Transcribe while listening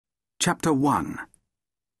Chapter 1.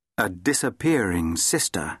 A Disappearing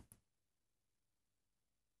Sister.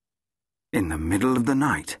 In the middle of the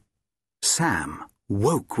night, Sam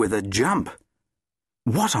woke with a jump.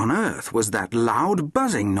 What on earth was that loud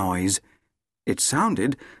buzzing noise? It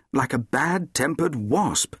sounded like a bad-tempered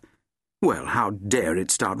wasp. Well, how dare it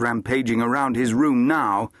start rampaging around his room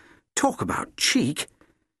now? Talk about cheek!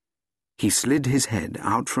 He slid his head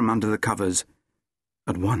out from under the covers.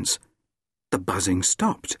 At once, the buzzing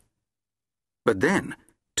stopped. But then,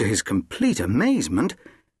 to his complete amazement,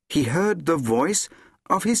 he heard the voice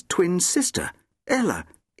of his twin sister, Ella,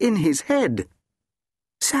 in his head.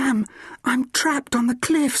 "Sam, I'm trapped on the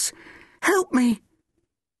cliffs. Help me!"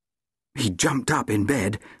 He jumped up in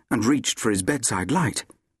bed and reached for his bedside light.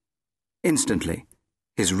 Instantly,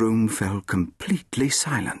 his room fell completely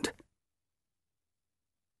silent.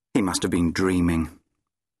 He must have been dreaming.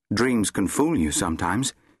 Dreams can fool you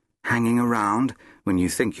sometimes, hanging around when you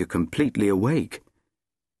think you're completely awake.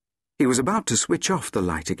 He was about to switch off the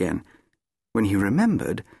light again when he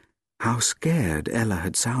remembered how scared Ella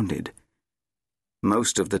had sounded.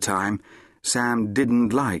 Most of the time, Sam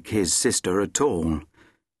didn't like his sister at all,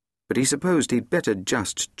 but he supposed he'd better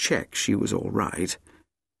just check she was all right.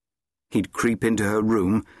 He'd creep into her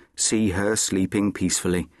room, see her sleeping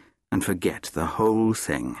peacefully, and forget the whole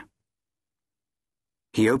thing.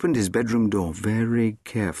 He opened his bedroom door very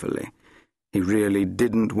carefully. He really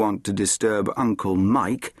didn't want to disturb Uncle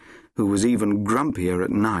Mike, who was even grumpier at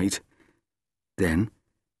night. Then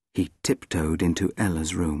he tiptoed into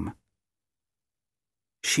Ella's room.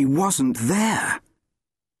 She wasn't there.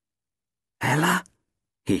 "Ella?"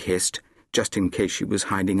 he hissed, just in case she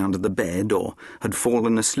was hiding under the bed or had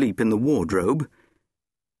fallen asleep in the wardrobe.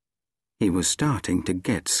 He was starting to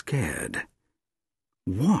get scared.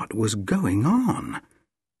 What was going on?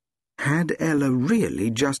 Had Ella really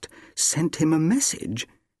just sent him a message?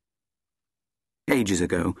 Ages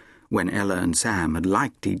ago, when Ella and Sam had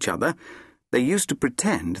liked each other, they used to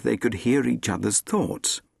pretend they could hear each other's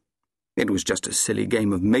thoughts. It was just a silly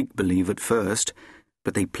game of make-believe at first,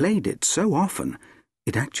 but they played it so often,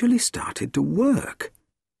 it actually started to work.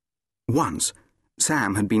 Once,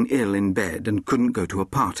 Sam had been ill in bed and couldn't go to a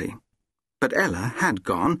party. But Ella had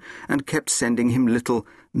gone and kept sending him little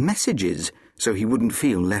messages so he wouldn't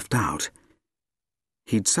feel left out.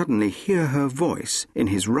 He'd suddenly hear her voice in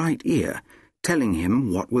his right ear telling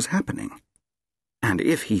him what was happening. And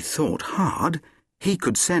if he thought hard, he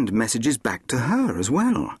could send messages back to her as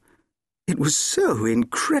well. It was so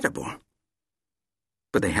incredible.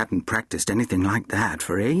 But they hadn't practiced anything like that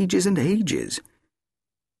for ages and ages.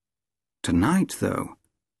 Tonight, though,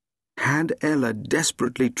 had Ella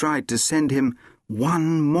desperately tried to send him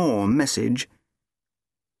one more message?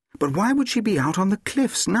 But why would she be out on the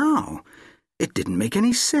cliffs now? It didn't make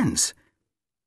any sense.